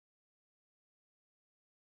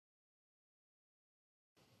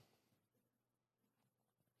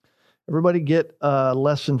Everybody get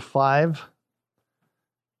lesson 5.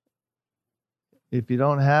 If you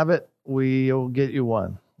don't have it, we'll get you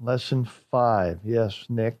one. Lesson 5. Yes,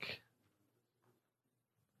 Nick.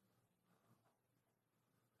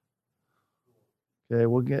 Okay,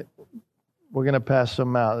 we're going to pass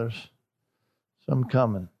some out. There's some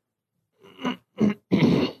coming.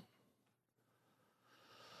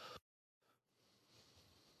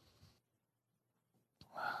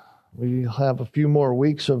 We have a few more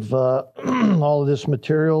weeks of all of this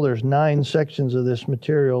material. There's 9 sections of this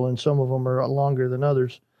material, and some of them are longer than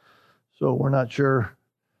others. So we're not sure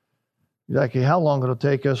exactly how long it'll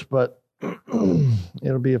take us, but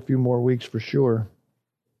it'll be a few more weeks for sure.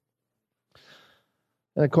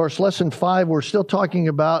 And of course, lesson 5, we're still talking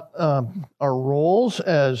about our roles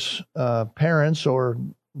as parents or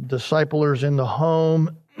disciplers in the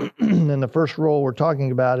home. And the first role we're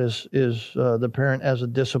talking about is the parent as a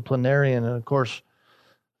disciplinarian. And of course,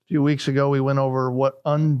 a few weeks ago, we went over what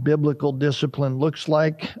unbiblical discipline looks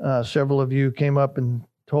like. Several of you came up and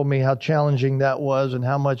told me how challenging that was and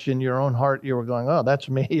how much in your own heart you were going, oh, that's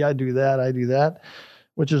me. I do that,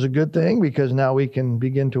 which is a good thing because now we can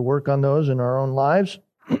begin to work on those in our own lives.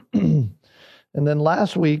 And then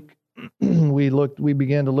last week, we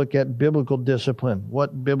began to look at biblical discipline,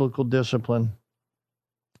 what biblical discipline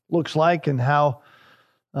looks like and how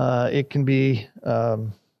it can be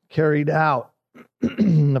carried out.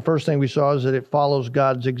 The first thing we saw is that it follows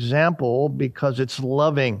God's example because it's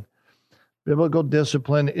loving. Biblical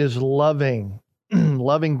discipline is loving.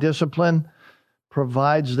 Loving discipline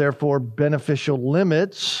provides, therefore, beneficial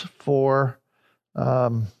limits for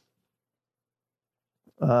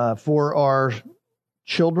our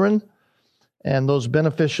children, and those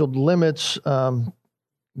beneficial limits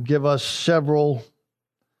give us several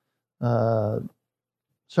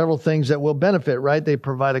things that will benefit, right? They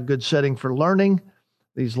provide a good setting for learning.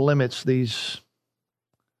 These limits, these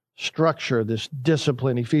structure, this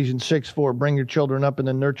discipline. Ephesians 6:4, bring your children up in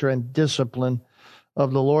the nurture and discipline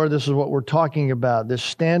of the Lord. This is what we're talking about. This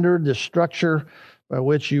standard, this structure by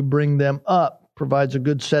which you bring them up provides a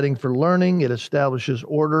good setting for learning. It establishes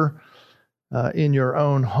order in your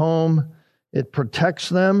own home. It protects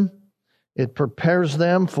them. It prepares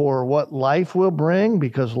them for what life will bring,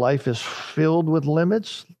 because life is filled with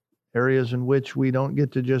limits, areas in which we don't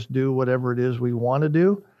get to just do whatever it is we want to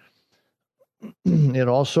do. It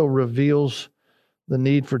also reveals the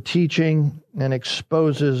need for teaching and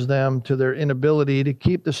exposes them to their inability to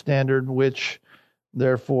keep the standard, which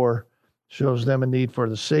therefore shows them a need for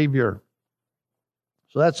the Savior.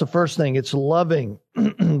 So that's the first thing. It's loving.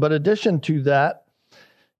 But in addition to that,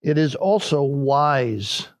 it is also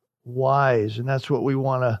wise. Wise. And that's what we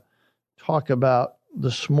want to talk about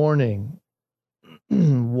this morning.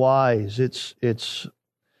 Wise. It's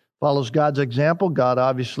follows God's example. God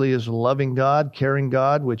obviously is a loving God, caring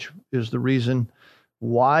God, which is the reason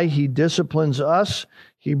why He disciplines us.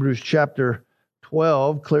 Hebrews chapter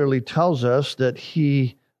 12 clearly tells us that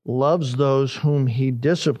He loves those whom He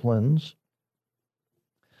disciplines.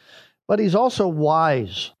 But He's also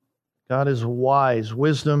wise. God is wise.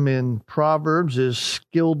 Wisdom in Proverbs is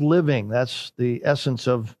skilled living. That's the essence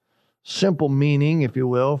of simple meaning, if you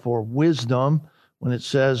will, for wisdom. When it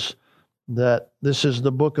says that this is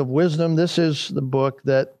the book of wisdom, this is the book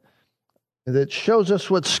that shows us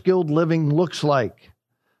what skilled living looks like.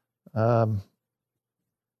 And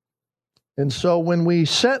so when we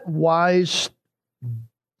set wise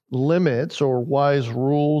limits or wise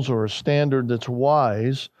rules or a standard that's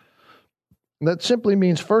wise, that simply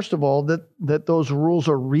means, first of all, that those rules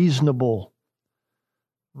are reasonable.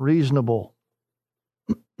 Reasonable.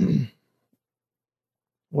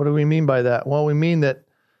 What do we mean by that? Well, we mean that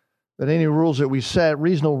any rules that we set,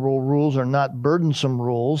 reasonable rules, are not burdensome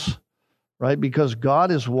rules, right? Because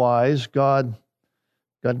God is wise. God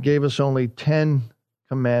gave us only 10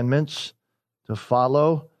 commandments to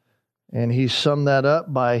follow, and He summed that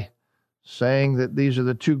up by saying that these are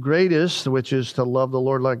the 2 greatest, which is to love the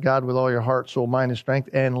Lord like God with all your heart, soul, mind, and strength,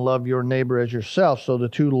 and love your neighbor as yourself. So the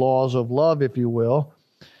 2 laws of love, if you will.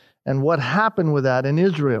 And what happened with that in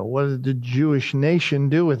Israel? What did the Jewish nation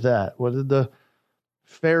do with that? What did the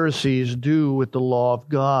Pharisees do with the law of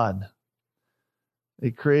God?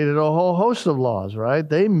 They created a whole host of laws, right?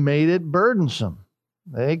 They made it burdensome.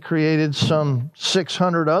 They created some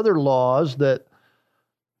 600 other laws that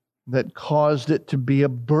caused it to be a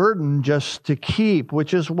burden just to keep,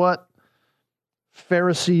 which is what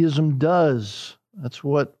Phariseeism does. That's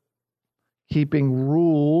what keeping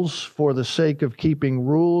rules for the sake of keeping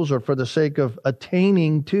rules or for the sake of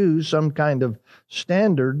attaining to some kind of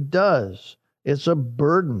standard does. It's a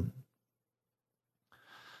burden.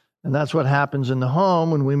 And that's what happens in the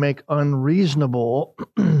home when we make unreasonable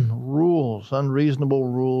rules. Unreasonable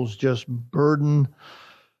rules just burden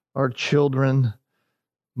our children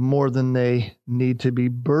more than they need to be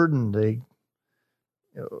burdened.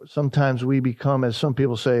 Sometimes we become, as some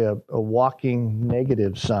people say, a walking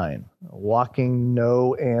negative sign, a walking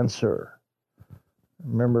no answer.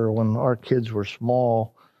 Remember when our kids were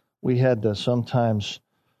small, we had to sometimes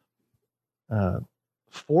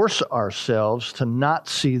force ourselves to not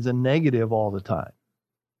see the negative all the time.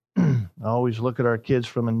 I always look at our kids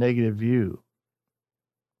from a negative view.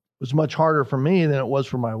 It was much harder for me than it was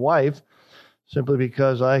for my wife, simply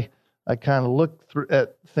because I kind of look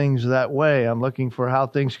at things that way. I'm looking for how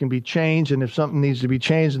things can be changed, and if something needs to be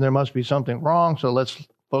changed, then there must be something wrong, so let's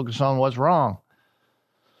focus on what's wrong.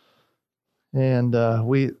 And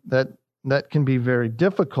that can be very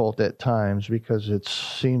difficult at times because it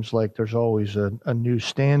seems like there's always a new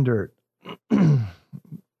standard.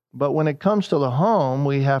 But when it comes to the home,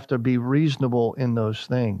 we have to be reasonable in those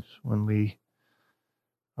things. When we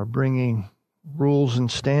are bringing rules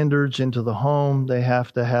and standards into the home, they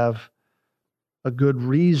have to have a good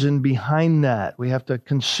reason behind that. We have to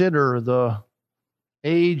consider the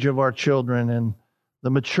age of our children and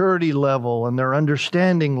the maturity level and their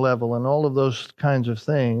understanding level and all of those kinds of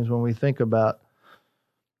things when we think about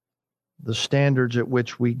the standards at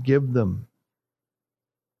which we give them.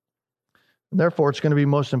 And therefore, it's going to be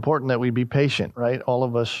most important that we be patient, right? All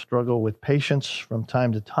of us struggle with patience from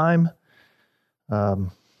time to time.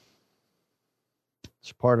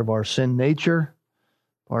 It's part of our sin nature,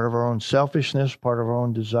 part of our own selfishness, part of our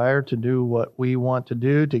own desire to do what we want to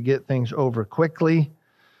do, to get things over quickly.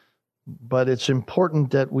 But it's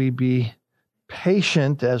important that we be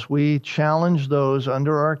patient as we challenge those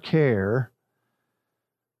under our care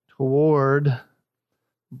toward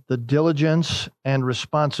the diligence and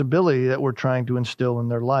responsibility that we're trying to instill in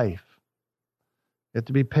their life. You have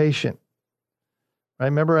to be patient. I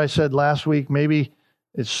remember I said last week, maybe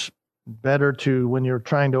it's better to, when you're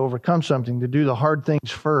trying to overcome something, to do the hard things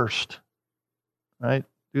first, right?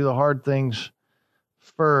 Do the hard things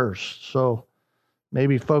first. So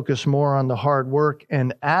maybe focus more on the hard work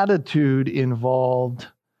and attitude involved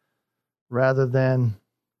rather than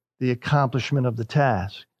the accomplishment of the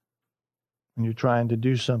task. When you're trying to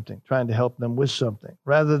do something, trying to help them with something,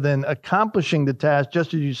 rather than accomplishing the task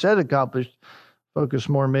just as you said accomplished, focus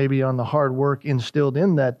more maybe on the hard work instilled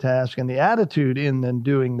in that task and the attitude in them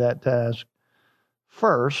doing that task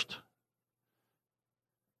first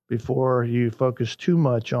before you focus too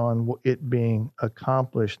much on it being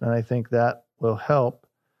accomplished. And I think that will help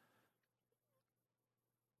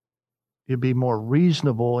you be more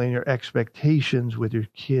reasonable in your expectations with your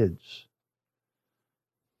kids.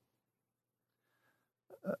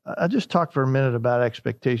 I just talked for a minute about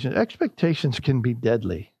expectations. Expectations can be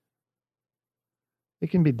deadly.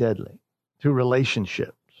 It can be deadly to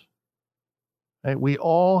relationships. Right? We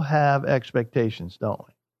all have expectations, don't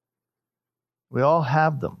we? We all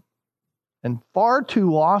have them. And far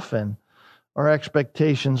too often, our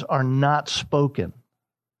expectations are not spoken.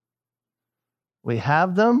 We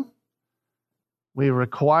have them. We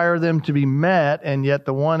require them to be met, and yet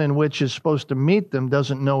the one in which is supposed to meet them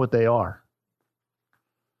doesn't know what they are.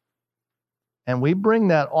 And we bring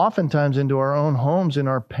that oftentimes into our own homes in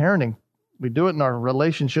our parenting. We do it in our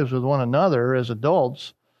relationships with one another as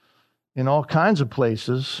adults in all kinds of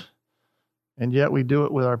places. And yet we do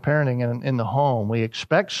it with our parenting in the home. We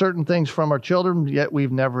expect certain things from our children, yet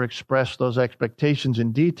we've never expressed those expectations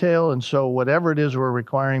in detail. And so whatever it is we're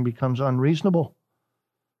requiring becomes unreasonable,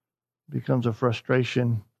 becomes a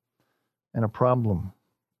frustration and a problem.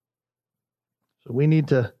 So we need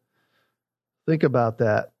to think about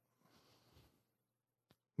that.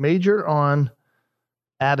 Major on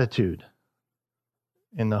attitude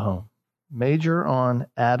in the home. Major on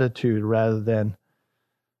attitude rather than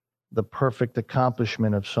the perfect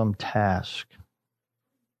accomplishment of some task.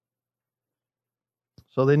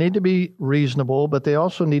 So they need to be reasonable, but they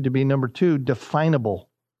also need to be, number two, definable.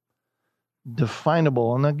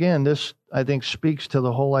 Definable. And again, this, I think, speaks to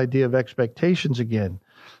the whole idea of expectations again.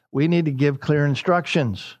 We need to give clear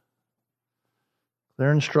instructions.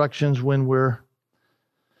 Clear instructions when we're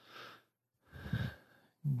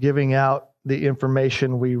giving out the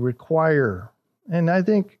information we require. And I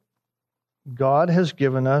think God has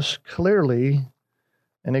given us clearly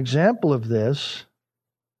an example of this.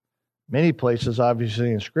 Many places,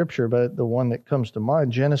 obviously, in Scripture, but the one that comes to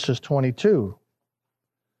mind, Genesis 22.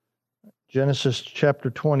 Genesis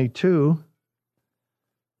chapter 22.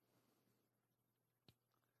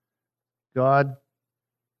 God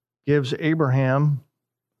gives Abraham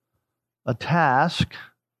a task.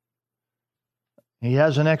 He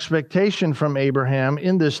has an expectation from Abraham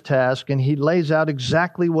in this task, and he lays out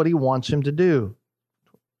exactly what he wants him to do.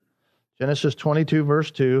 Genesis 22,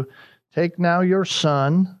 verse 2, take now your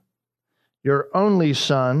son, your only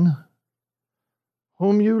son,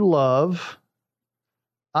 whom you love,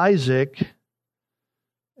 Isaac,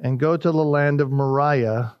 and go to the land of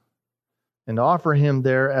Moriah and offer him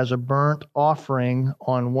there as a burnt offering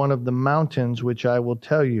on one of the mountains which I will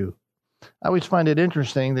tell you. I always find it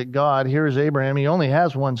interesting that God, here is Abraham, he only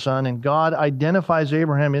has one son, and God identifies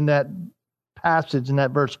Abraham in that passage, in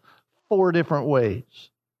that verse, 4 different ways.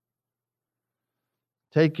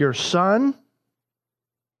 Take your son,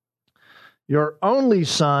 your only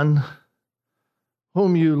son,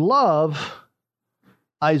 whom you love,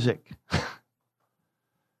 Isaac.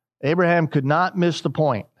 Abraham could not miss the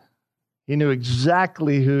point. He knew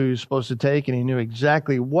exactly who he was supposed to take, and he knew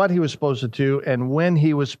exactly what he was supposed to do and when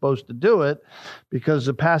he was supposed to do it, because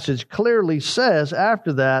the passage clearly says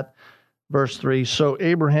after that, verse 3, so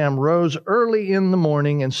Abraham rose early in the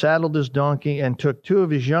morning and saddled his donkey and took 2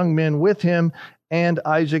 of his young men with him and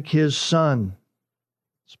Isaac his son.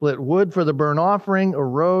 Split wood for the burnt offering,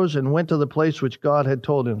 arose and went to the place which God had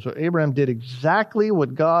told him. So Abraham did exactly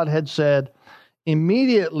what God had said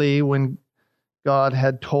immediately when God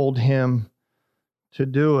had told him to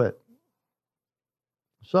do it.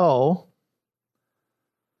 So,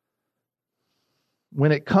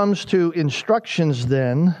 when it comes to instructions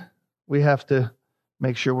then, we have to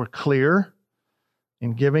make sure we're clear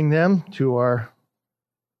in giving them to our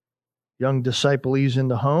young disciples in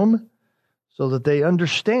the home so that they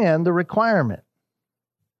understand the requirement,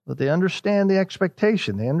 that they understand the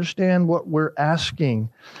expectation, they understand what we're asking.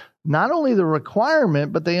 Not only the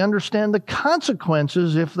requirement, but they understand the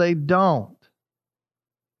consequences if they don't.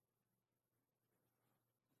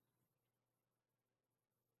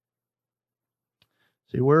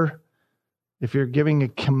 See, if you're giving a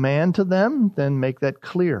command to them, then make that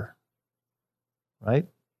clear, right?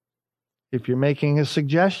 If you're making a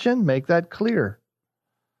suggestion, make that clear.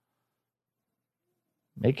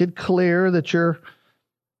 Make it clear that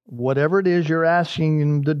whatever it is you're asking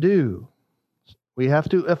them to do, we have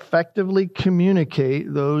to effectively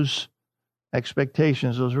communicate those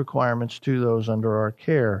expectations, those requirements to those under our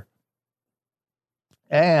care.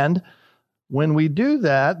 And when we do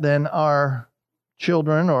that, then our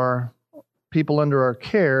children or people under our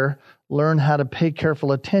care learn how to pay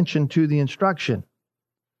careful attention to the instruction.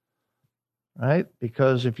 Right?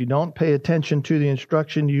 Because if you don't pay attention to the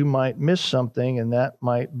instruction, you might miss something, and that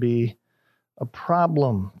might be a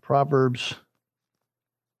problem. Proverbs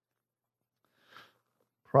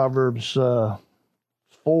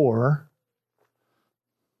 4.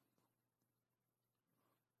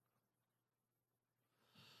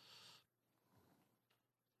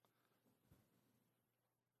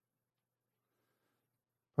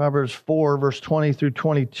 Proverbs 4, verse 20 through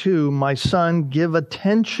 22, my son, give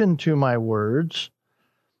attention to my words.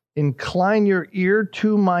 Incline your ear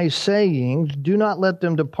to my sayings. Do not let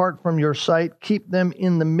them depart from your sight. Keep them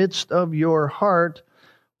in the midst of your heart.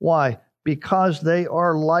 Why? Because they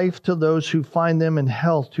are life to those who find them and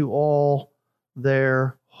health to all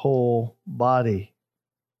their whole body.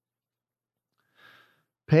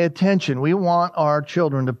 Pay attention. We want our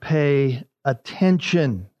children to pay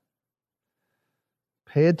attention.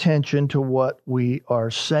 Pay attention to what we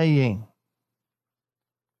are saying.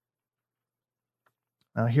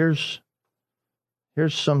 Now here's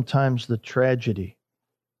sometimes the tragedy.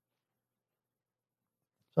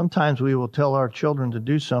 Sometimes we will tell our children to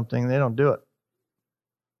do something, they don't do it.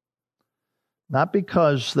 Not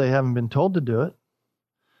because they haven't been told to do it.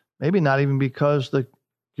 Maybe not even because the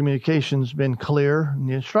communication's been clear and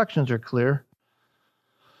the instructions are clear.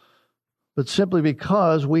 But simply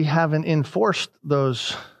because we haven't enforced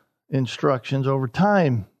those instructions over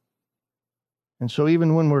time. And so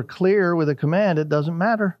even when we're clear with a command, it doesn't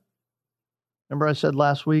matter. Remember I said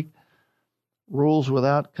last week, rules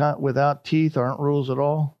without teeth aren't rules at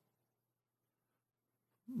all?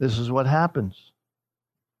 This is what happens.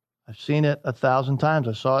 I've seen it 1,000 times.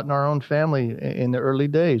 I saw it in our own family in the early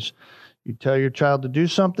days. You tell your child to do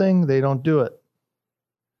something, they don't do it.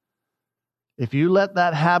 If you let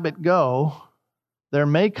that habit go, there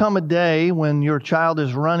may come a day when your child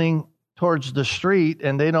is running towards the street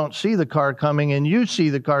and they don't see the car coming and you see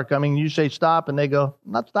the car coming and you say stop and they go,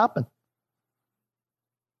 I'm not stopping.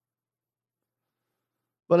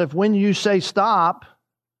 But if when you say stop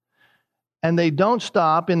and they don't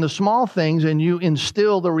stop in the small things and you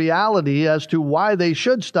instill the reality as to why they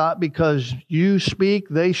should stop because you speak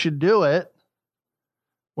they should do it,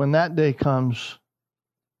 when that day comes,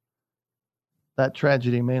 that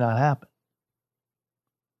tragedy may not happen.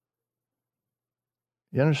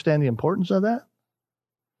 You understand the importance of that?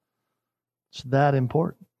 It's that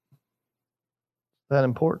important. That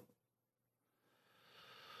important.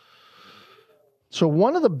 So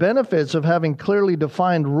one of the benefits of having clearly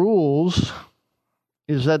defined rules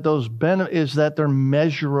is that they're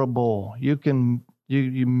measurable.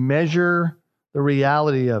 You measure the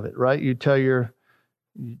reality of it, right? You tell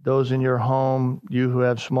those in your home, you who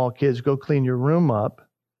have small kids, go clean your room up.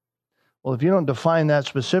 Well, if you don't define that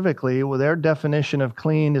specifically, well, their definition of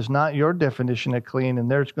clean is not your definition of clean,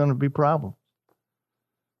 and there's going to be problems.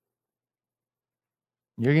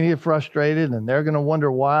 You're going to get frustrated, and they're going to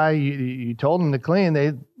wonder why you told them to clean.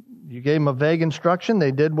 You gave them a vague instruction.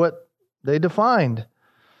 They did what they defined.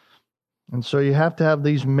 And so you have to have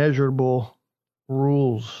these measurable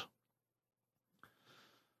rules.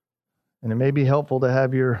 And it may be helpful to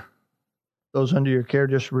have those under your care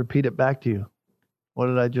just repeat it back to you. What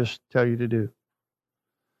did I just tell you to do?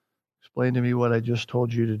 Explain to me what I just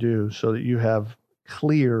told you to do so that you have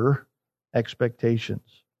clear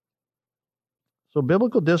expectations. So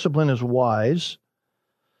biblical discipline is wise.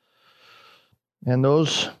 And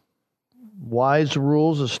those wise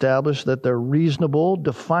rules establish that they're reasonable,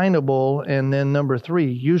 definable, and then number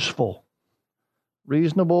 3, useful.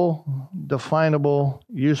 Reasonable, definable,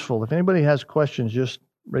 useful. If anybody has questions, just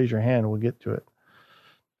raise your hand and we'll get to it.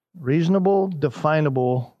 Reasonable,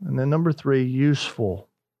 definable, and then number 3, useful.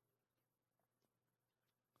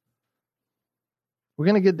 We're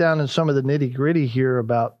going to get down in some of the nitty-gritty here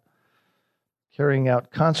about carrying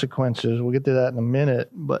out consequences. We'll get to that in a minute,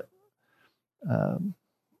 but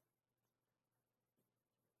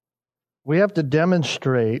we have to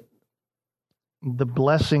demonstrate the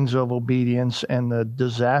blessings of obedience and the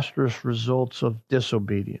disastrous results of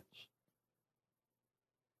disobedience.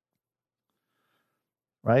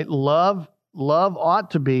 Right? Love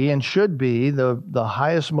ought to be and should be the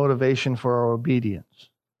highest motivation for our obedience.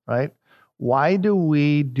 Right? Why do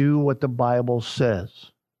we do what the Bible says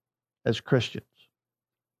as Christians?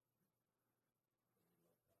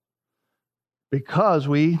 Because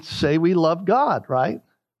we say we love God, right?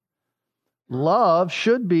 Love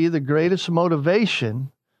should be the greatest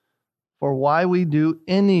motivation for why we do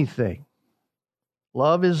anything.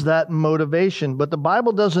 Love is that motivation, but the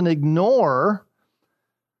Bible doesn't ignore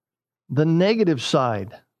the negative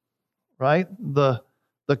side, right? The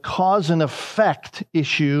cause and effect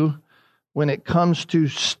issue when it comes to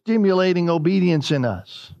stimulating obedience in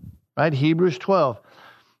us, right? Hebrews 12.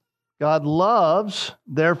 God loves,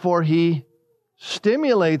 therefore He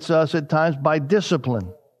stimulates us at times by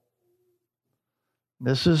discipline.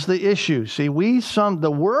 This is the issue. See,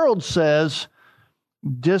 the world says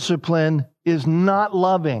discipline is not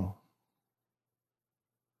loving.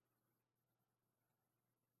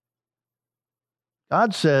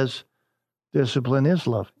 God says discipline is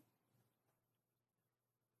loving.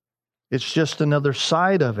 It's just another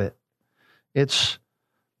side of it. It's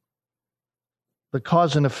the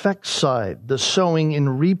cause and effect side, the sowing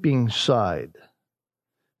and reaping side.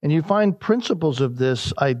 And you find principles of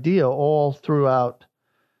this idea all throughout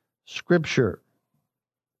Scripture.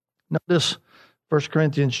 Notice 1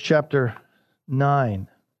 Corinthians chapter 9.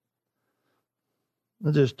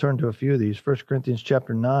 Let's just turn to a few of these. 1 Corinthians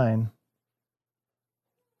chapter 9.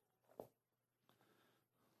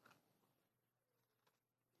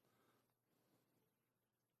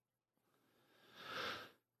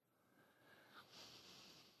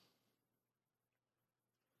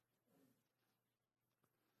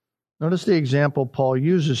 Notice the example Paul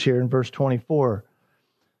uses here in verse 24.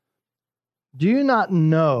 Do you not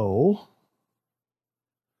know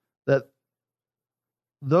that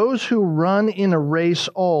those who run in a race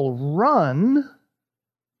all run,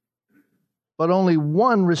 but only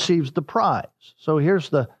one receives the prize? So here's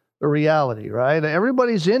the reality, right?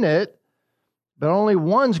 Everybody's in it, but only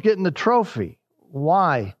one's getting the trophy.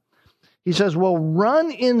 Why? He says, well,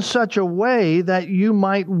 run in such a way that you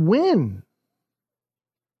might win.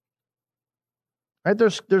 Right?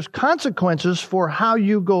 There's consequences for how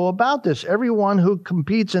you go about this. Everyone who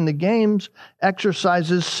competes in the games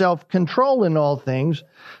exercises self-control in all things.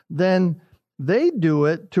 Then they do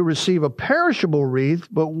it to receive a perishable wreath,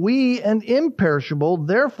 but we an imperishable.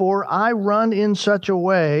 Therefore, I run in such a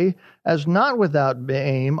way as not without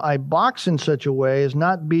aim. I box in such a way as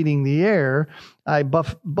not beating the air. I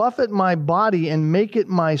buffet my body and make it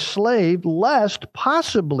my slave, lest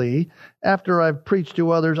possibly, after I've preached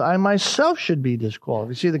to others, I myself should be disqualified.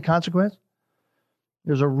 You see the consequence?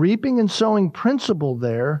 There's a reaping and sowing principle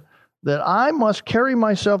there that I must carry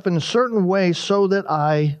myself in a certain way so that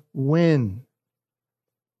I win.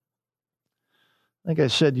 I think I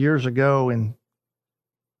said years ago in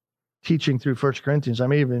teaching through 1 Corinthians, I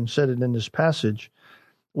may have even said it in this passage,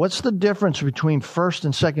 What's the difference between first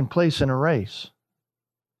and second place in a race?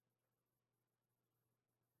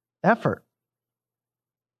 Effort.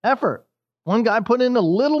 Effort. One guy put in a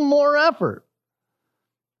little more effort,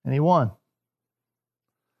 and he won.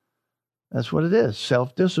 That's what it is.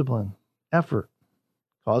 Self-discipline. Effort.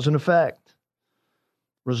 Cause and effect.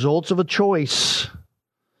 Results of a choice.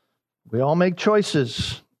 We all make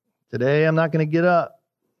choices. Today, I'm not going to get up.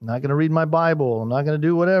 I'm not going to read my Bible. I'm not going to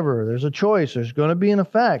do whatever. There's a choice. There's going to be an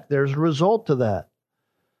effect. There's a result to that.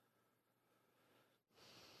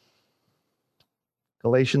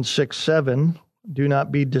 Galatians 6:7, do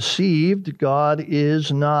not be deceived. God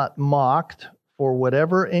is not mocked. For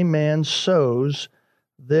whatever a man sows,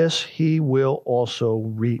 this he will also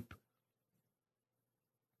reap.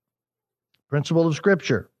 Principle of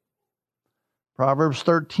Scripture. Proverbs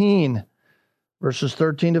 13, verses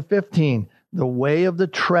 13 to 15. The way of the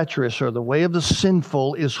treacherous or the way of the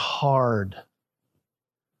sinful is hard.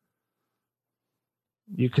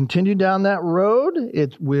 You continue down that road,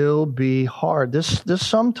 it will be hard. This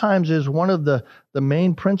sometimes is one of the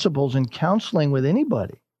main principles in counseling with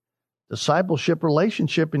anybody. Discipleship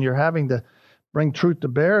relationship, and you're having to bring truth to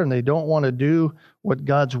bear, and they don't want to do what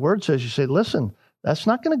God's Word says. You say, listen, that's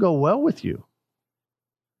not going to go well with you.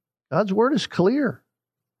 God's Word is clear.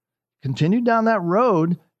 Continue down that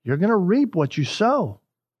road, you're going to reap what you sow.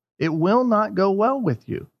 It will not go well with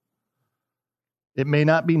you. It may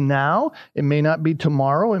not be now. It may not be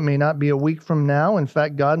tomorrow. It may not be a week from now. In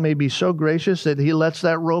fact, God may be so gracious that He lets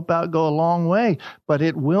that rope out go a long way, but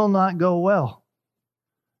it will not go well.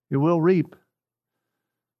 You will reap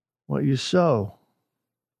what you sow.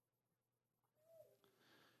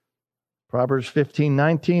 Proverbs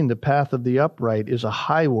 15:19, the path of the upright is a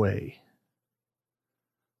highway.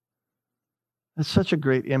 That's such a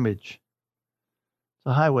great image. It's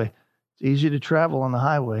a highway. It's easy to travel on the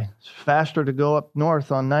highway. It's faster to go up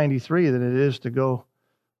north on 93 than it is to go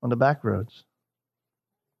on the back roads.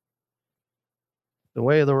 The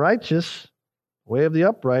way of the righteous, the way of the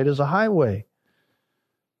upright is a highway.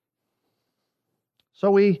 So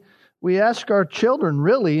we ask our children,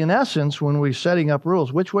 really, in essence, when we're setting up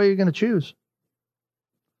rules, which way are you going to choose?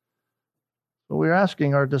 But we're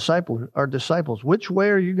asking our disciples, which way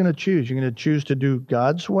are you going to choose? You're going to choose to do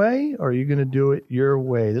God's way, or are you going to do it your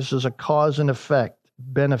way? This is a cause and effect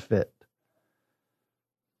benefit.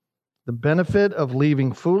 The benefit of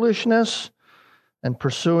leaving foolishness and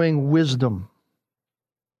pursuing wisdom.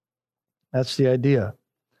 That's the idea.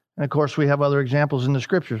 And of course, we have other examples in the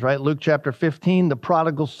Scriptures, right? Luke chapter 15, the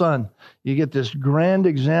prodigal son. You get this grand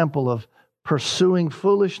example of pursuing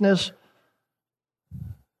foolishness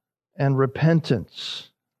and repentance,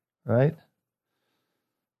 right?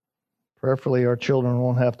 Prayerfully, our children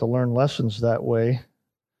won't have to learn lessons that way.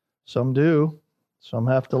 Some do. Some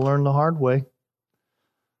have to learn the hard way.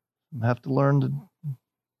 Some have to learn to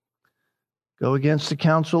go against the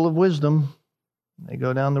counsel of wisdom. They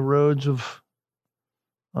go down the roads of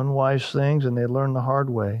unwise things, and they learn the hard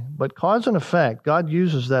way. But cause and effect, God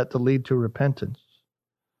uses that to lead to repentance.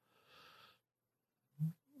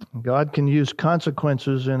 God can use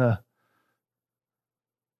consequences in a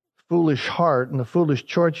foolish heart and the foolish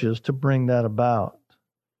choices to bring that about.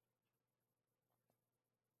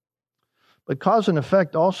 But cause and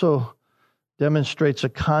effect also demonstrates a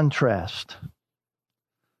contrast.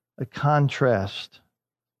 A contrast,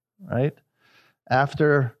 right?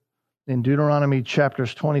 After, in Deuteronomy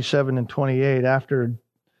chapters 27 and 28, after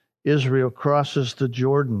Israel crosses the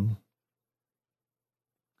Jordan,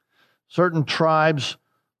 certain tribes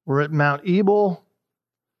were at Mount Ebal,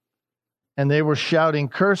 and they were shouting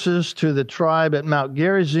curses to the tribe at Mount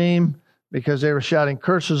Gerizim because they were shouting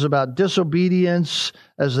curses about disobedience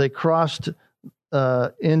as they crossed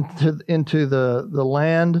into the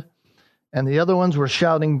land. And the other ones were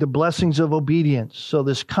shouting the blessings of obedience. So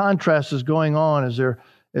this contrast is going on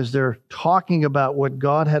as they're talking about what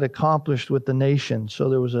God had accomplished with the nation. So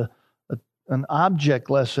there was an object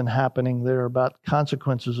lesson happening there about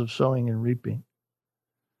consequences of sowing and reaping.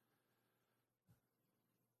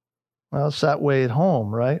 Well, it's that way at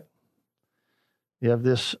home, right? You have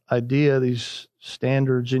this idea, these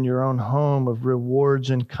standards in your own home of rewards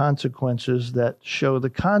and consequences that show the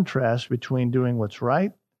contrast between doing what's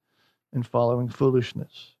right and following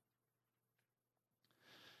foolishness.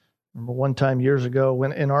 Remember one time years ago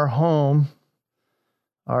when in our home,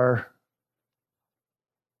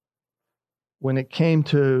 when it came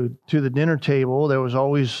to the dinner table,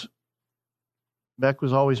 Beck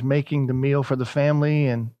was always making the meal for the family,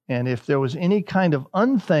 and if there was any kind of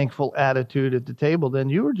unthankful attitude at the table, then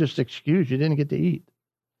you were just excused. You didn't get to eat.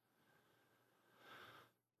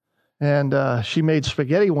 And she made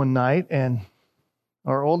spaghetti one night, and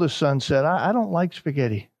Our oldest son said, I don't like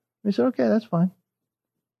spaghetti. We said, okay, that's fine.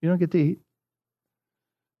 You don't get to eat.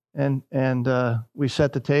 And we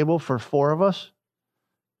set the table for 4 of us.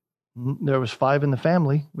 There was 5 in the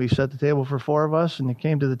family. We set the table for 4 of us, and he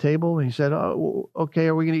came to the table, and he said, oh, okay,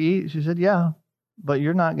 are we going to eat? She said, yeah, but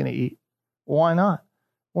you're not going to eat. Why not?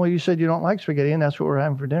 Well, you said you don't like spaghetti, and that's what we're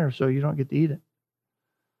having for dinner, so you don't get to eat it.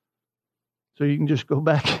 So you can just go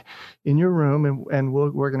back in your room, and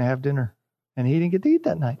we're going to have dinner. And he didn't get to eat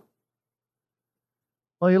that night.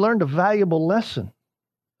 Well, he learned a valuable lesson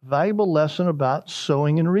about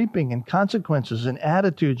sowing and reaping and consequences and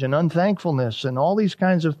attitudes and unthankfulness and all these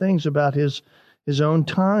kinds of things about his own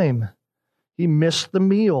time. He missed the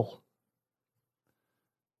meal.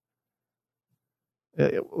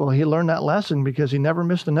 Well, he learned that lesson because he never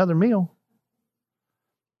missed another meal.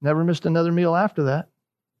 Never missed another meal after that.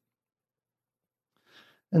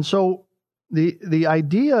 And so the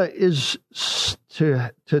idea is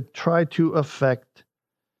to try to affect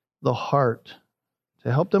the heart,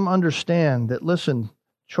 to help them understand that, listen,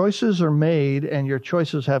 choices are made and your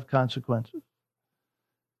choices have consequences.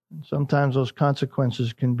 And sometimes those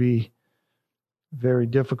consequences can be very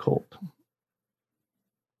difficult.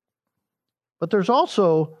 But there's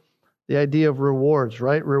also the idea of rewards,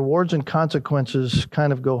 right? Rewards and consequences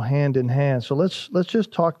kind of go hand in hand. So let's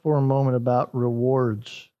just talk for a moment about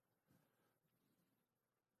rewards.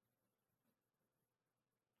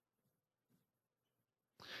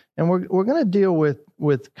 And we're going to deal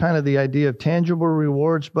with kind of the idea of tangible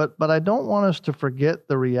rewards, but I don't want us to forget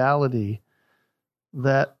the reality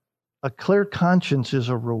that a clear conscience is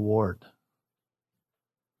a reward.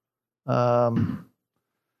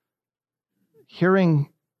 Hearing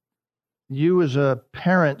you as a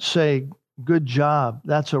parent say, good job,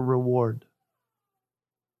 that's a reward.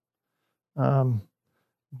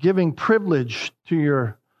 Giving privilege to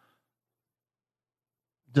your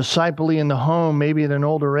disciplee in the home, maybe at an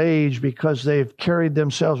older age, because they've carried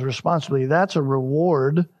themselves responsibly, that's a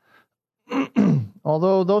reward.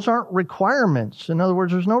 Although those aren't requirements. In other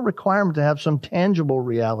words, there's no requirement to have some tangible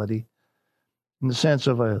reality in the sense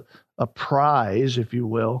of a prize, if you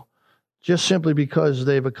will, just simply because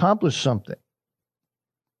they've accomplished something.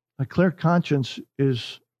 A clear conscience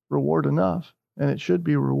is reward enough, and it should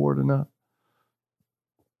be reward enough.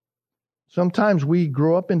 Sometimes we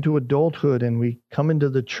grow up into adulthood and we come into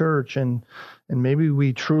the church and maybe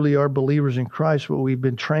we truly are believers in Christ, but we've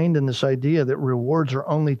been trained in this idea that rewards are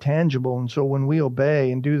only tangible. And so when we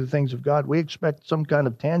obey and do the things of God, we expect some kind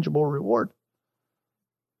of tangible reward.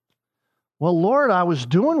 Well, Lord, I was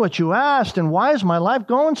doing what you asked, and why is my life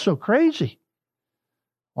going so crazy?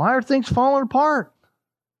 Why are things falling apart?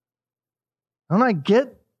 Don't I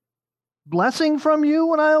get blessing from you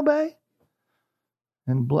when I obey?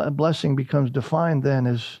 And blessing becomes defined then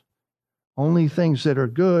as only things that are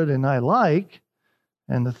good and I like,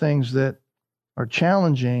 and the things that are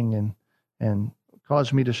challenging and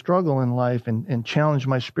cause me to struggle in life and challenge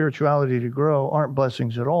my spirituality to grow aren't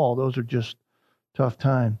blessings at all. Those are just tough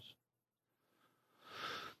times.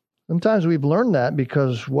 Sometimes we've learned that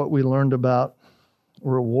because what we learned about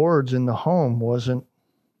rewards in the home wasn't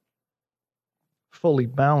fully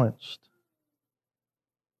balanced.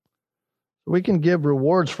 We can give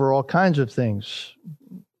rewards for all kinds of things,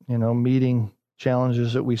 meeting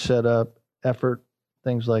challenges that we set up, effort,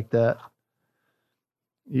 things like that.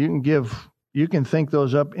 You can think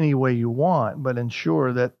those up any way you want, but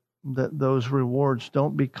ensure that those rewards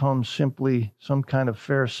don't become simply some kind of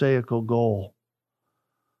pharisaical goal.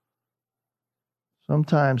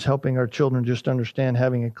 Sometimes helping our children just understand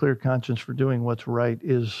having a clear conscience for doing what's right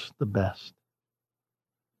is the best.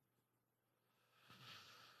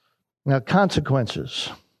 Now, consequences.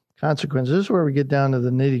 Consequences. This is where we get down to the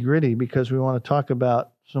nitty-gritty because we want to talk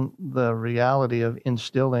about the reality of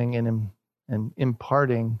instilling and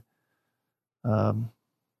imparting. I'll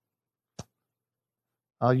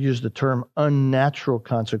use the term unnatural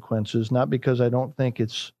consequences, not because I don't think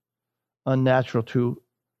it's unnatural to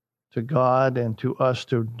God and to us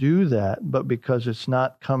to do that, but because it's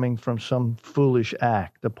not coming from some foolish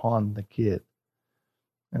act upon the kid.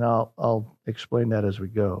 And I'll explain that as we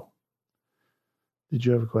go. Did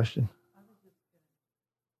you have a question? I was just going to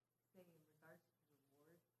say in regards to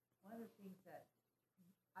reward, one of the things that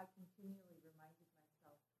I continually reminded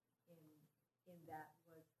myself in that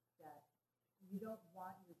was that you don't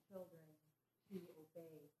want your children to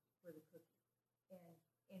obey for the cookie.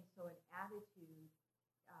 And so an attitude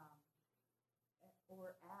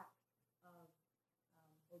or acts of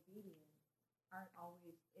obedience aren't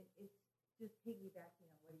always, it's just piggybacking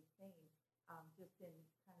on what he's saying, just in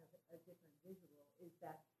kind of a different visual, is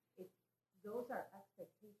that those are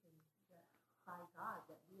expectations that by God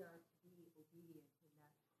that we are to be obedient and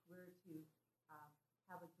that we're to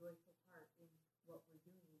have a joyful heart in what we're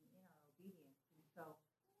doing in our obedience. And so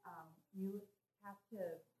you have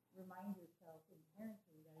to remind yourself in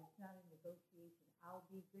parenting that it's not a negotiation. I'll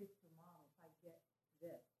be good for mom if I get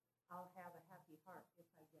this. I'll have a happy heart if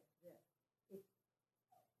I get this.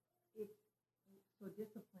 So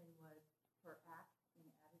discipline was for acts and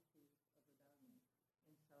attitudes of rebellion.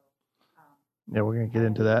 And so yeah, we're going to get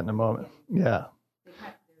into that in a moment. Yeah.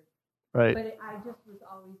 Right. But I just was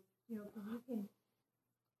always, because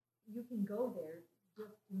you can go there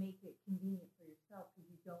just to make it convenient for yourself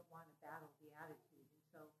because you don't want to battle the attitude.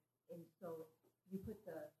 And so you put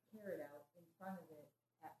the carrot out in front of it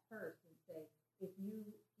at first and say, if you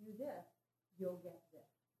do this, you'll get this.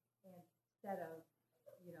 And instead of,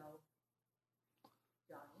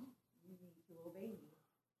 Johnny, you need to obey me,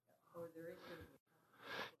 or there is going to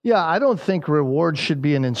be. Yeah, I don't think reward should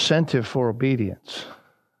be an incentive for obedience.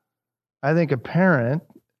 I think a parent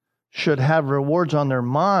should have rewards on their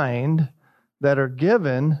mind that are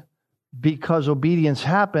given because obedience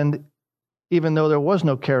happened, even though there was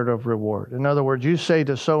no carrot of reward. In other words, you say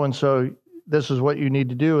to so-and-so, this is what you need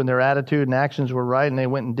to do, and their attitude and actions were right, and they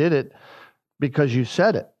went and did it because you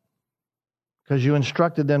said it, because you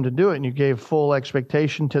instructed them to do it, and you gave full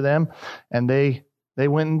expectation to them, and they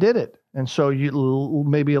went and did it. And so you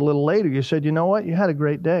maybe a little later, you said, you know what, you had a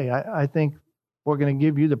great day. I think we're going to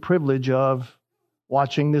give you the privilege of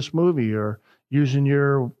watching this movie or using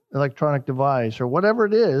your electronic device or whatever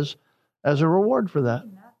it is as a reward for that.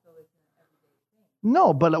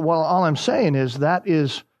 No, but all I'm saying is that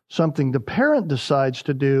is something the parent decides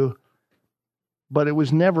to do, but it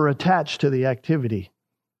was never attached to the activity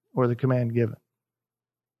or the command given.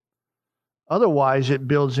 Otherwise, it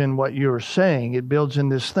builds in what you're saying. It builds in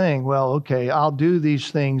this thing, well, okay, I'll do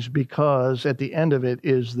these things because at the end of it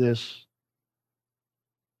is this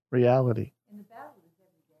reality. And the battle is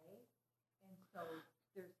every day, and so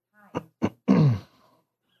there's times,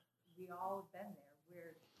 we all have been there,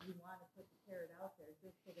 where you want to put the carrot out there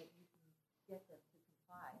just so that you can get them to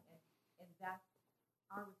comply. And that's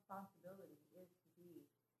our responsibility, is to be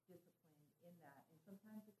disciplined in that. And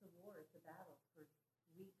sometimes it's a war, it's a battle for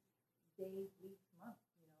weeks, days, weeks, months,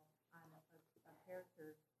 on a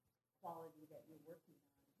character quality that you're working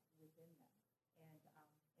on within them.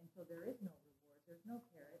 And so there is no reward, there's no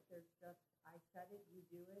carrot, there's just, I said it, you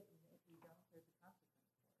do it, and if you don't, there's a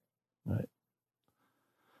consequence for it. Right.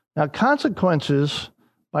 Now, consequences,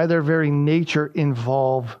 by their very nature,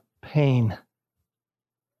 involve pain.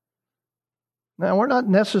 Now, we're not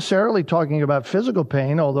necessarily talking about physical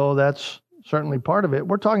pain, although that's certainly part of it.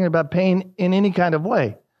 We're talking about pain in any kind of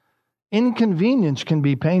way. Inconvenience can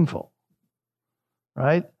be painful,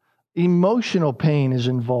 right? Emotional pain is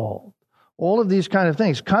involved. All of these kind of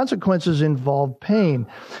things. Consequences involve pain.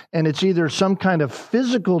 And it's either some kind of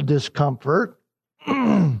physical discomfort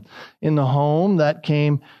in the home that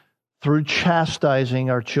came through chastising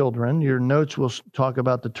our children. Your notes will talk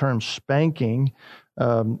about the term spanking,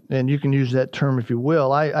 and you can use that term if you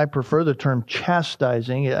will. I prefer the term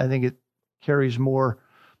chastising. I think it carries more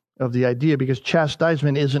of the idea, because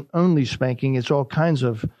chastisement isn't only spanking, it's all kinds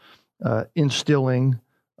of instilling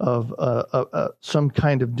of some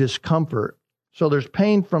kind of discomfort. So there's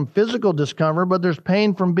pain from physical discomfort, but there's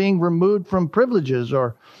pain from being removed from privileges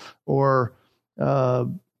or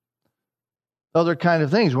other kind of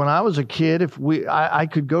things. When I was a kid, I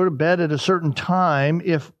could go to bed at a certain time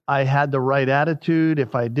if I had the right attitude,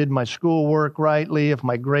 if I did my schoolwork rightly, if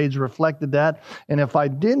my grades reflected that. And if I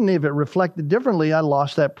didn't, if it reflected differently, I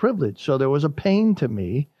lost that privilege. So there was a pain to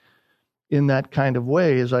me in that kind of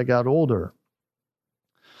way as I got older.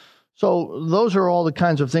 So those are all the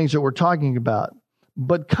kinds of things that we're talking about.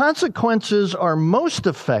 But consequences are most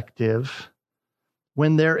effective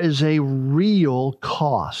when there is a real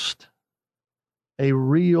cost. A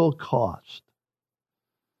real cost.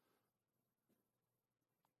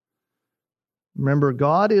 Remember,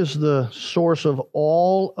 God is the source of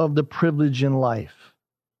all of the privilege in life.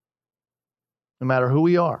 No matter who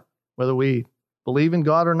we are, whether we believe in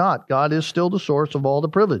God or not, God is still the source of all the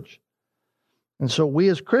privilege. And so we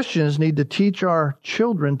as Christians need to teach our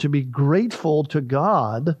children to be grateful to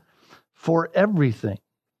God for everything.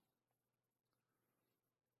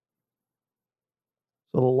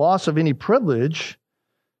 So the loss of any privilege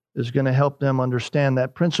is going to help them understand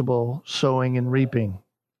that principle, sowing and reaping.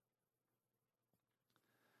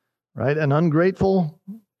 Right? An ungrateful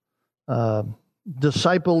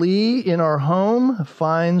disciplee in our home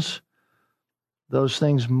finds those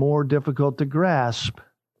things more difficult to grasp.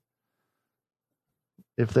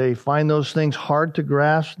 If they find those things hard to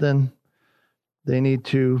grasp, then they need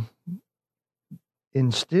to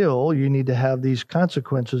instill, you need to have these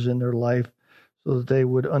consequences in their life so that they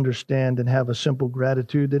would understand and have a simple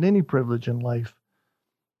gratitude that any privilege in life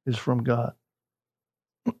is from God.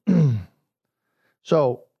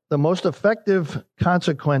 So the most effective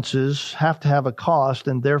consequences have to have a cost,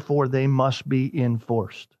 and therefore they must be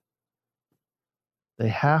enforced. They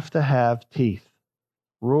have to have teeth.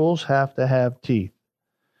 Rules have to have teeth.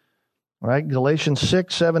 All right, Galatians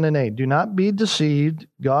 6, 7, and 8. Do not be deceived.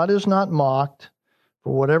 God is not mocked.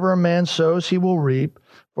 For whatever a man sows, he will reap.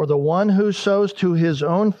 For the one who sows to his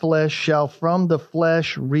own flesh shall from the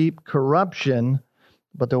flesh reap corruption,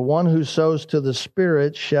 but the one who sows to the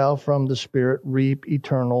Spirit shall from the Spirit reap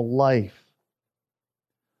eternal life.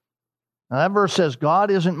 Now that verse says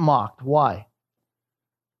God isn't mocked. Why?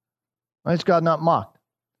 Why is God not mocked?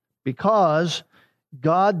 Because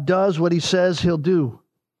God does what he says he'll do.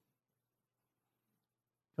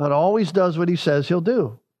 God always does what he says he'll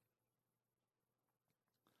do.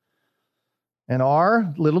 And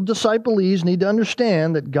our little disciples need to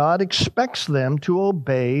understand that God expects them to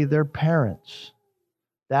obey their parents.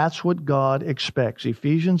 That's what God expects.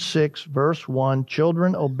 Ephesians 6, verse 1,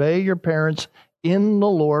 children, obey your parents in the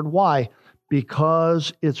Lord. Why?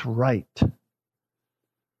 Because it's right.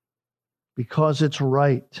 Because it's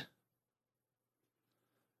right.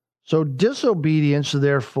 So disobedience,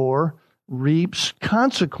 therefore, reaps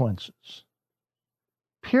consequences.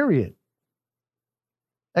 Period.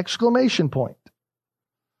 Exclamation point.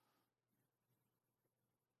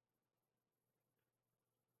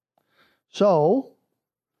 So,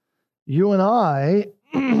 you and I,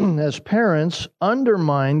 as parents,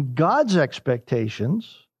 undermine God's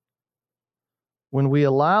expectations when we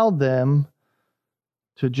allow them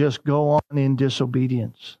to just go on in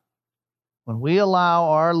disobedience. When we allow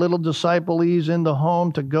our little disciples in the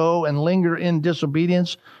home to go and linger in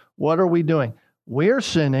disobedience, what are we doing? We're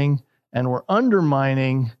sinning and we're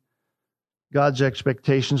undermining God's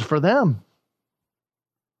expectations for them.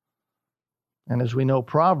 And as we know,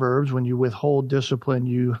 Proverbs, when you withhold discipline,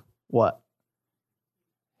 you what?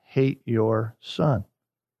 Hate your son.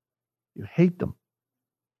 You hate them.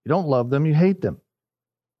 You don't love them, you hate them.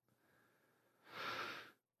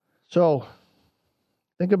 So,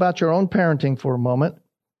 think about your own parenting for a moment.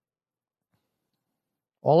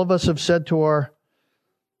 All of us have said to our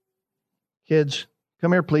kids,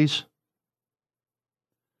 come here, please.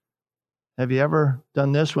 Have you ever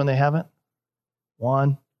done this when they haven't?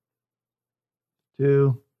 1,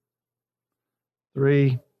 2,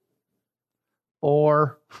 3,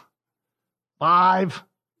 4, 5.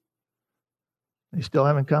 They still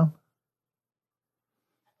haven't come?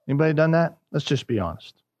 Anybody done that? Let's just be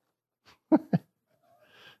honest.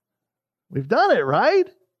 We've done it, right?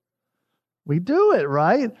 We do it,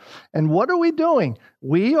 right? And what are we doing?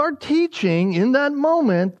 We are teaching in that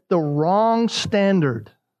moment the wrong standard.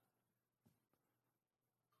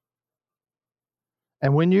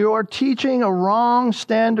 And when you are teaching a wrong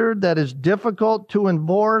standard that is difficult to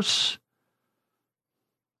enforce,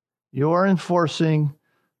 you are enforcing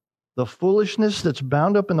the foolishness that's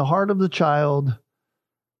bound up in the heart of the child.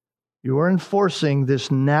 You are enforcing this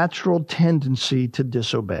natural tendency to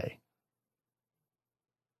disobey.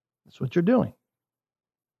 That's what you're doing.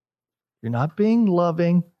 You're not being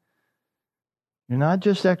loving. You're not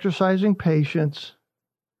just exercising patience.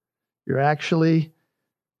 You're actually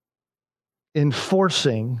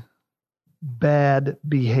enforcing bad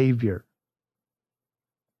behavior.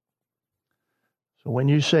 So when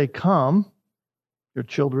you say come, your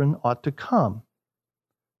children ought to come.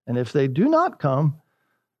 And if they do not come,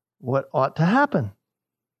 what ought to happen?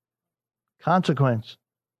 Consequence.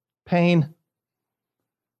 Pain.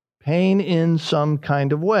 Pain in some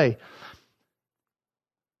kind of way.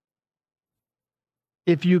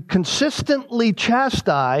 If you consistently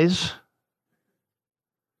chastise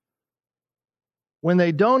when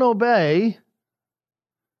they don't obey,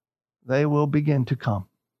 they will begin to come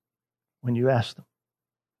when you ask them.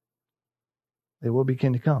 They will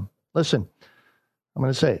begin to come. Listen, I'm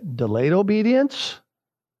going to say it. Delayed obedience,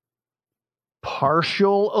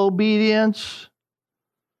 partial obedience,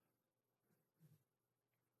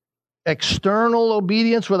 external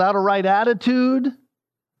obedience without a right attitude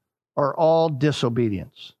are all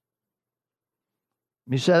disobedience.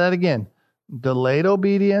 Let me say that again. Delayed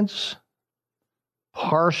obedience,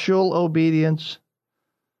 partial obedience,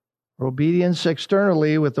 or obedience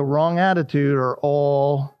externally with the wrong attitude are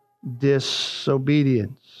all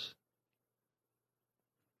disobedience.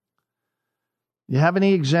 You have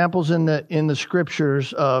any examples in the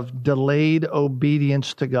scriptures of delayed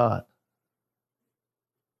obedience to God?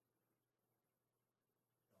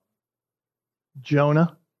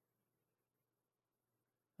 Jonah.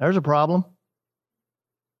 There's a problem.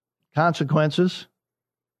 Consequences.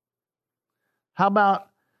 How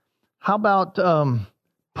about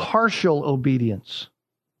partial obedience?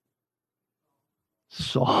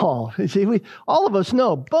 Saul. See, all of us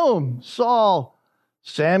know, boom,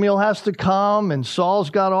 Samuel has to come, and Saul's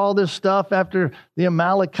got all this stuff after the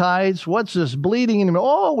Amalekites. What's this bleeding in him?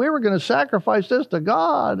 Oh, we were going to sacrifice this to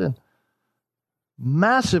God. And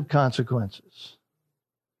massive consequences.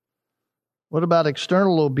 What about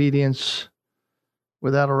external obedience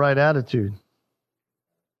without a right attitude?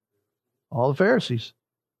 All the Pharisees.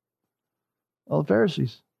 All the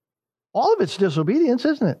Pharisees. All of it's disobedience,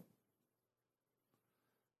 isn't it?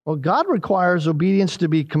 Well, God requires obedience to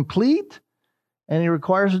be complete, and He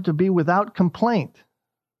requires it to be without complaint. The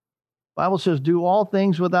Bible says, do all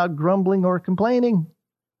things without grumbling or complaining.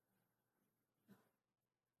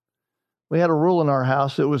 We had a rule in our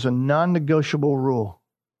house that was a non-negotiable rule.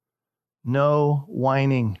 No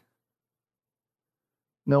whining.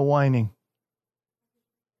 No whining.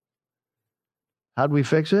 How'd we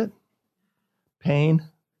fix it? Pain.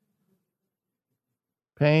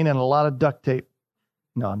 Pain and a lot of duct tape.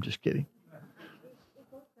 No, I'm just kidding. It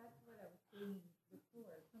goes back to what I was saying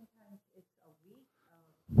before. Sometimes it's a week,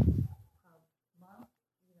 month,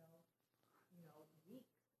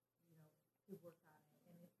 weeks, to work on it,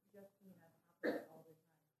 and it's just being on top of it all the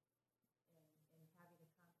time, and having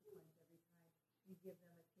a consequence every time you give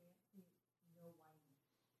them a chance. No whining,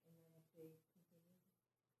 and then if they continue,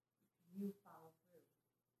 you follow through.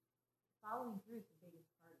 Following through is the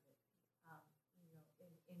biggest part of it.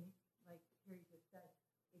 And like Terry just said,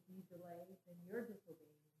 if you delay, then you're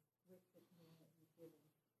disobeying with the commandment you've given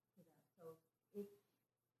to them. So it's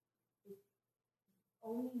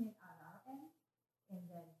owning it on our end and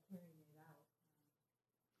then carrying it out.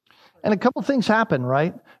 And a couple things happen,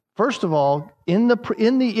 right? First of all, in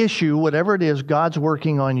the issue, whatever it is, God's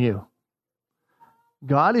working on you.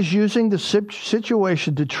 God is using the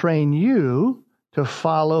situation to train you to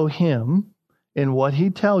follow Him in what He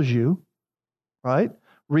tells you, right?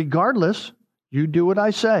 Regardless, you do what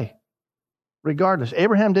I say. Regardless.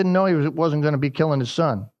 Abraham didn't know he wasn't going to be killing his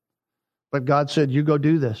son. But God said, you go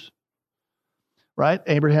do this. Right?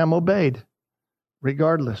 Abraham obeyed.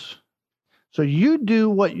 Regardless. So you do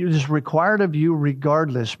what is required of you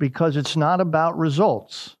regardless, because it's not about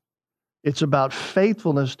results. It's about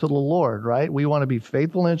faithfulness to the Lord, right? We want to be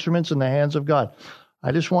faithful instruments in the hands of God.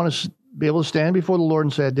 I just want to be able to stand before the Lord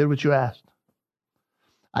and say, I did what you asked.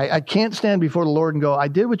 I can't stand before the Lord and go, I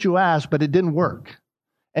did what you asked, but it didn't work.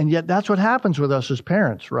 And yet that's what happens with us as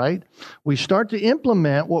parents, right? We start to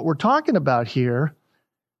implement what we're talking about here,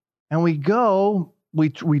 and we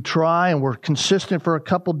try, and we're consistent for a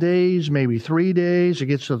couple days, maybe 3 days. It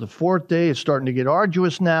gets to the fourth day. It's starting to get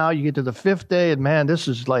arduous now. You get to the fifth day, and man, this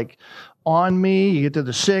is like on me. You get to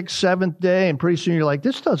the sixth, seventh day, and pretty soon you're like,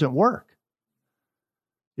 this doesn't work.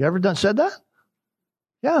 You ever said that?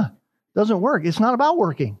 Yeah. Doesn't work. It's not about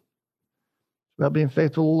working. It's about being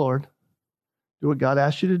faithful to the Lord. Do what God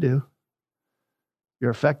asks you to do.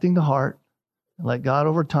 You're affecting the heart, and let God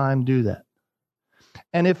over time do that.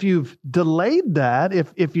 And if you've delayed that,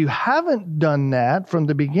 if you haven't done that from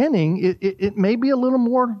the beginning, it may be a little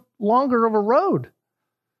more longer of a road.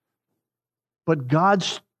 But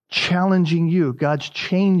God's challenging you. God's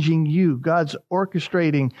changing you. God's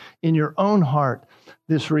orchestrating in your own heart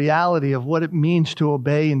this reality of what it means to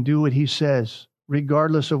obey and do what He says,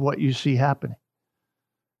 regardless of what you see happening.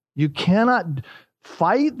 You cannot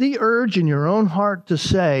fight the urge in your own heart to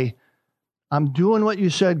say, I'm doing what you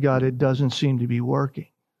said, God. It doesn't seem to be working.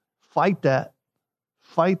 Fight that.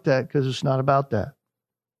 Fight that, because it's not about that.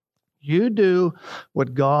 You do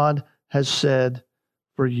what God has said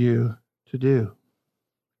for you to do.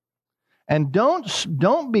 And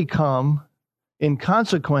don't become, in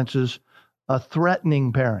consequences, a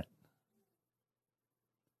threatening parent.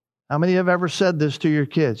 How many have ever said this to your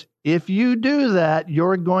kids? If you do that,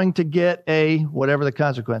 you're going to get a whatever the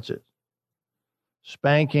consequence is.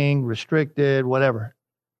 Spanking, restricted, whatever.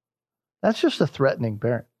 That's just a threatening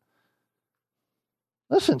parent.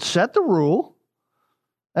 Listen, set the rule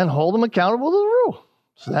and hold them accountable to the rule.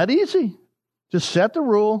 It's that easy. Just set the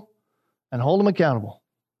rule and hold them accountable.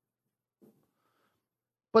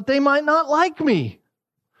 But they might not like me.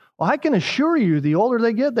 Well, I can assure you, the older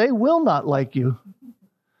they get, they will not like you.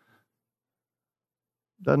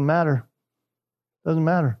 Doesn't matter. Doesn't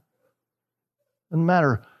matter. Doesn't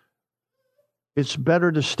matter. It's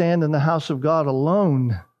better to stand in the house of God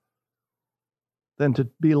alone than to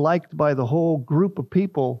be liked by the whole group of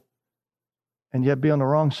people and yet be on the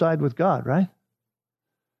wrong side with God, right?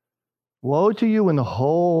 Woe to you when the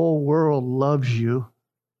whole world loves you,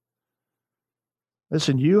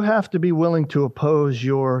 Listen, you have to be willing to oppose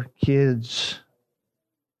your kids.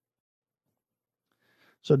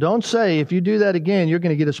 So don't say, if you do that again, you're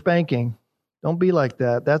going to get a spanking. Don't be like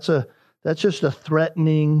that. That's just a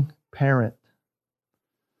threatening parent.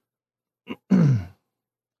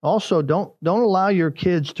 Also, don't allow your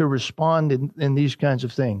kids to respond in these kinds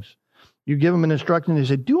of things. You give them an instruction, they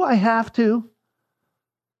say, do I have to?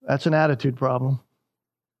 That's an attitude problem.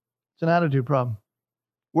 It's an attitude problem.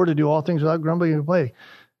 We're to do all things without grumbling and complaining.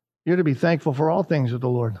 You're to be thankful for all things with the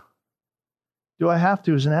Lord. Do I have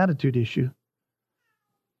to is an attitude issue.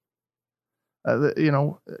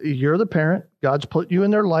 You're the parent. God's put you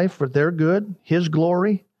in their life for their good, His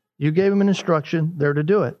glory. You gave them an instruction. They're to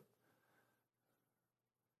do it.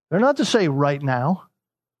 They're not to say right now.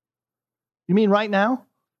 You mean right now?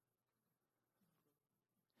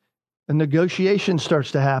 A negotiation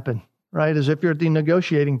starts to happen, right? As if you're at the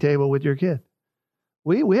negotiating table with your kid.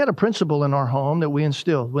 We had a principle in our home that we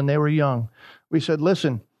instilled when they were young. We said,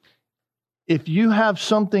 listen, if you have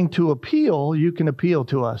something to appeal, you can appeal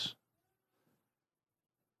to us.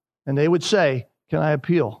 And they would say, can I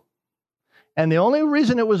appeal? And the only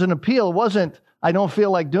reason it was an appeal wasn't, I don't feel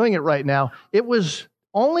like doing it right now. It was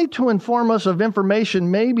only to inform us of information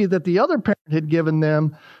maybe that the other parent had given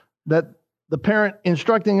them that the parent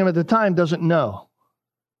instructing them at the time doesn't know.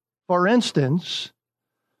 For instance,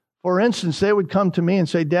 they would come to me and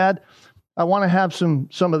say, Dad, I want to have some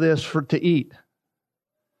of this to eat.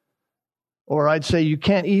 Or I'd say, you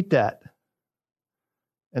can't eat that.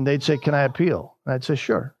 And they'd say, can I appeal? And I'd say,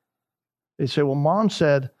 sure. They'd say, well, Mom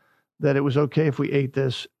said that it was okay if we ate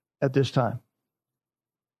this at this time.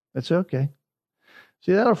 I'd say, okay.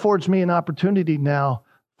 See, that affords me an opportunity now.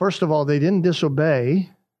 First of all, they didn't disobey.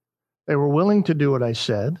 They were willing to do what I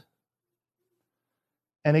said.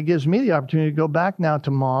 And it gives me the opportunity to go back now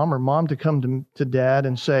to Mom, or Mom to come to Dad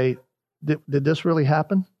and say, did this really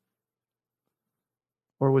happen?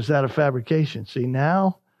 Or was that a fabrication? See,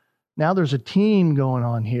 now there's a team going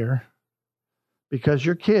on here, because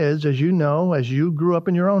your kids, as you know, as you grew up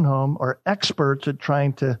in your own home, are experts at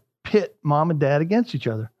trying to pit Mom and Dad against each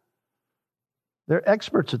other. They're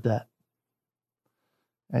experts at that.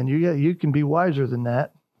 And you can be wiser than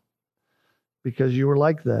that because you were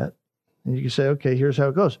like that. And you can say, okay, here's how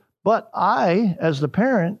it goes. But I, as the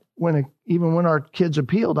parent, even when our kids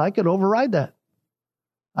appealed, I could override that.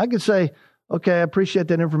 I could say, okay, I appreciate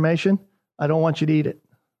that information. I don't want you to eat it.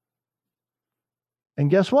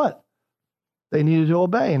 And guess what? They needed to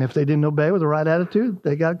obey. And if they didn't obey with the right attitude,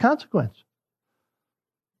 they got a consequence.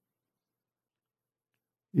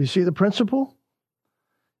 You see the principle?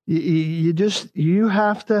 You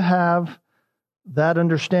have to have that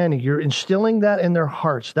understanding. You're instilling that in their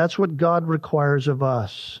hearts. That's what God requires of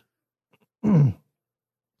us.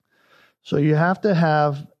 So you have to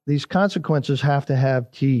have, these consequences have to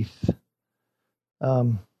have teeth.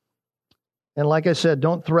 And like I said,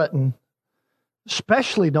 don't threaten.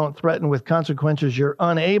 Especially don't threaten with consequences you're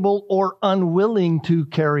unable or unwilling to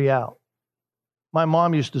carry out. My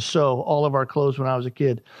mom used to sew all of our clothes when I was a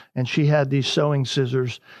kid, and she had these sewing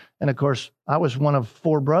scissors. And of course, I was one of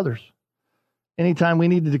 4 brothers. Anytime we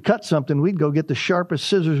needed to cut something, we'd go get the sharpest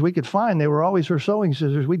scissors we could find. They were always her sewing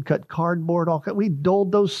scissors. We'd cut cardboard. We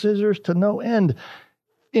doled those scissors to no end,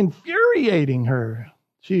 infuriating her.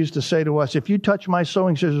 She used to say to us, if you touch my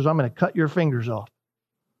sewing scissors, I'm going to cut your fingers off.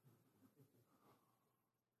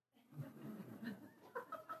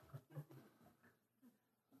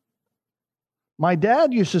 My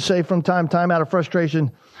dad used to say from time to time out of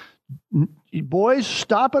frustration, boys,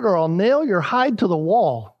 stop it or I'll nail your hide to the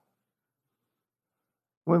wall.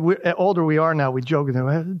 When we're older we are now, we joke,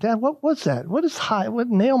 Dad, what's that? What is hide? What,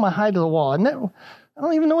 nail my hide to the wall? I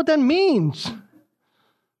don't even know what that means.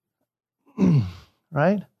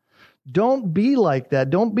 Right? Don't be like that.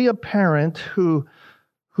 Don't be a parent who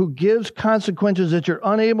gives consequences that you're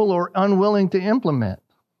unable or unwilling to implement.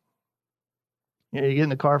 You get in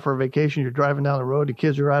the car for a vacation, you're driving down the road, the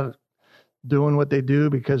kids are out doing what they do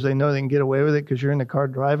because they know they can get away with it because you're in the car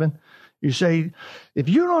driving. You say, if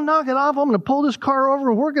you don't knock it off, I'm going to pull this car over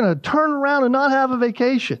and we're going to turn around and not have a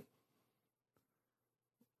vacation.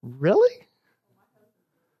 Really?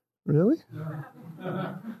 Really?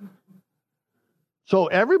 So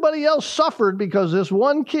everybody else suffered because this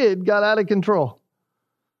one kid got out of control.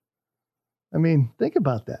 I mean, think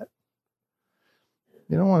about that.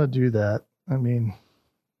 You don't want to do that. I mean,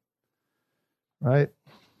 right?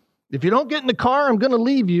 If you don't get in the car, I'm going to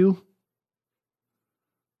leave you.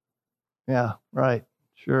 Yeah, right.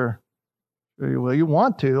 Sure. Sure you will. You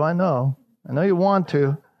want to, I know. I know you want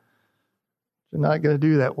to. You're not going to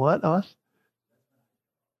do that. What, us?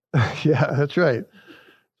 Yeah, that's right.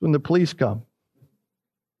 When the police come.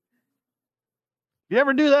 You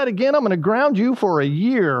ever do that again, I'm going to ground you for a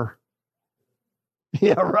year.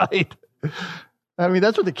 Yeah, right. I mean,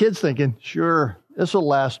 that's what the kid's thinking. Sure, this will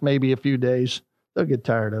last maybe a few days. They'll get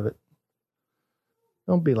tired of it.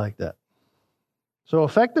 Don't be like that. So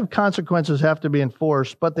effective consequences have to be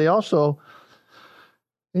enforced, but they also,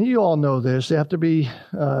 and you all know this, they have to be,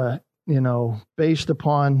 based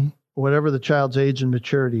upon whatever the child's age and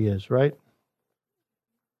maturity is, right?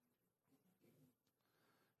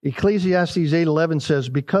 Ecclesiastes 8:11 says,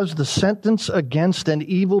 because the sentence against an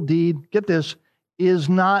evil deed, get this, is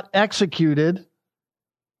not executed,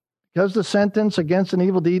 because the sentence against an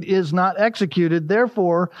evil deed is not executed,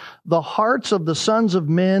 therefore the hearts of the sons of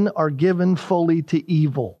men are given fully to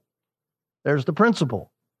evil. There's the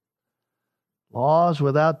principle. Laws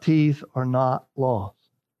without teeth are not laws.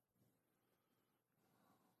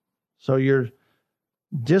 So your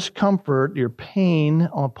discomfort, your pain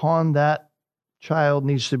upon that child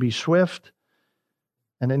needs to be swift,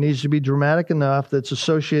 and it needs to be dramatic enough that's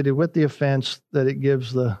associated with the offense that it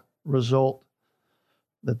gives the result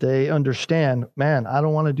that they understand, man, I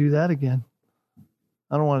don't want to do that again.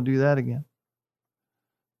 I don't want to do that again.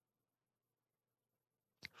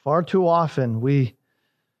 Far too often we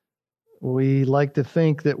like to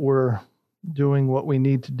think that we're doing what we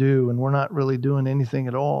need to do, and we're not really doing anything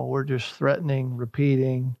at all. We're just threatening,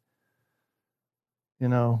 repeating,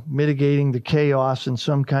 mitigating the chaos in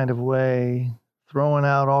some kind of way, throwing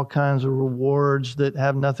out all kinds of rewards that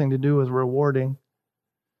have nothing to do with rewarding.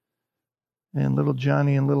 And little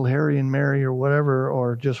Johnny and little Harry and Mary or whatever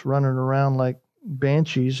are just running around like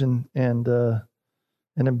banshees and an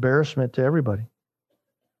embarrassment to everybody.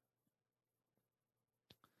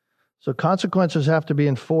 So consequences have to be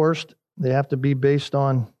enforced. They have to be based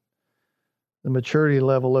on the maturity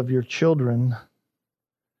level of your children.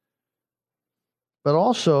 But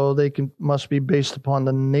also must be based upon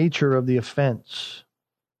the nature of the offense.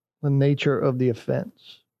 The nature of the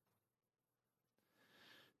offense.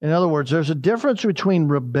 In other words, there's a difference between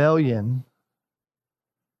rebellion,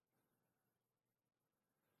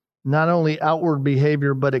 not only outward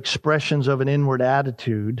behavior, but expressions of an inward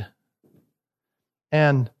attitude,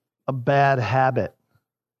 and a bad habit.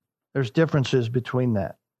 There's differences between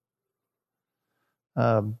that.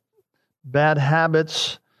 Bad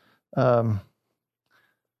habits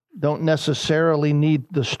don't necessarily need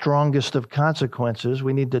the strongest of consequences.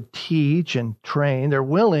 We need to teach and train. They're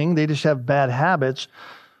willing, they just have bad habits.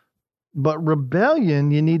 But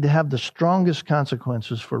rebellion, you need to have the strongest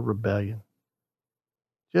consequences for rebellion.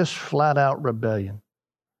 Just flat out rebellion.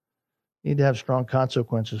 You need to have strong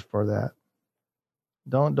consequences for that.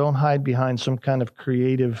 Don't hide behind some kind of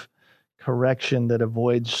creative correction that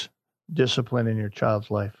avoids discipline in your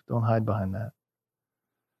child's life. Don't hide behind that.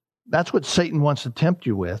 That's what Satan wants to tempt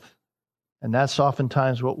you with. And that's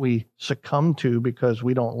oftentimes what we succumb to because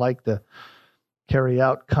we don't like to carry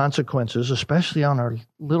out consequences, especially on our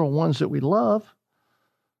little ones that we love.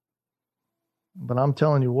 But I'm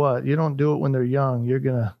telling you what, you don't do it when they're young, you're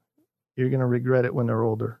gonna regret it when they're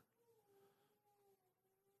older.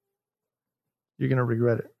 You're gonna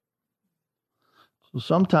regret it. So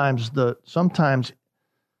sometimes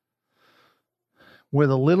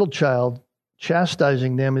with a little child,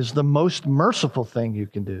 chastising them is the most merciful thing you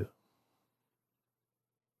can do.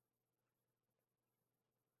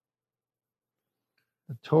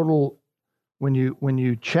 When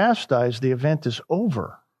you chastise, the event is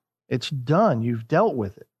over. It's done. You've dealt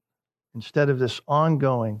with it. Instead of this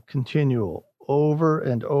ongoing, continual, over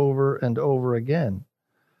and over and over again.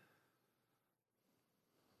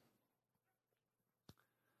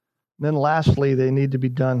 Then lastly, they need to be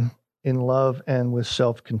done in love and with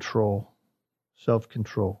self-control.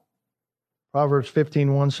 Self-control. Proverbs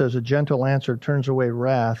 15:1 says, a gentle answer turns away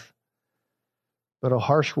wrath, but a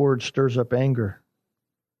harsh word stirs up anger.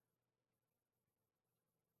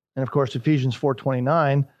 And of course, Ephesians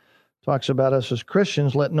 4:29 talks about us as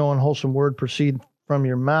Christians. Let no unwholesome word proceed from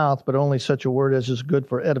your mouth, but only such a word as is good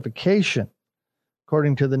for edification,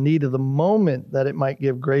 according to the need of the moment, that it might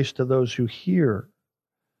give grace to those who hear.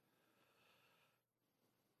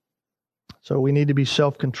 So we need to be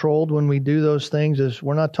self-controlled when we do those things.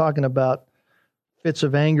 We're not talking about fits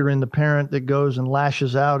of anger in the parent that goes and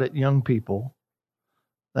lashes out at young people.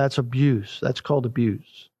 That's abuse. That's called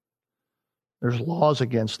abuse. There's laws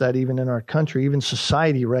against that even in our country. Even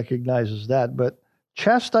society recognizes that. But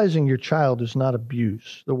chastising your child is not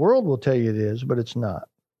abuse. The world will tell you it is, but it's not.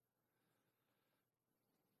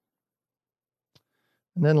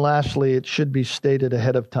 And then lastly, it should be stated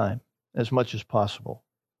ahead of time as much as possible.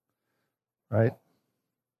 Right?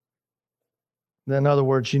 In other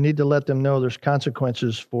words, you need to let them know there's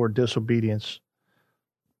consequences for disobedience.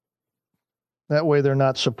 That way they're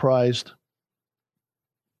not surprised.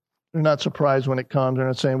 They're not surprised when it comes. They're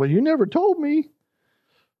not saying, well, you never told me.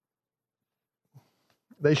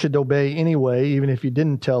 They should obey anyway, even if you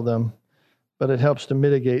didn't tell them. But it helps to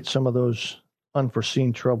mitigate some of those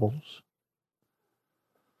unforeseen troubles.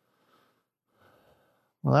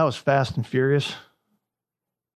 Well, that was fast and furious.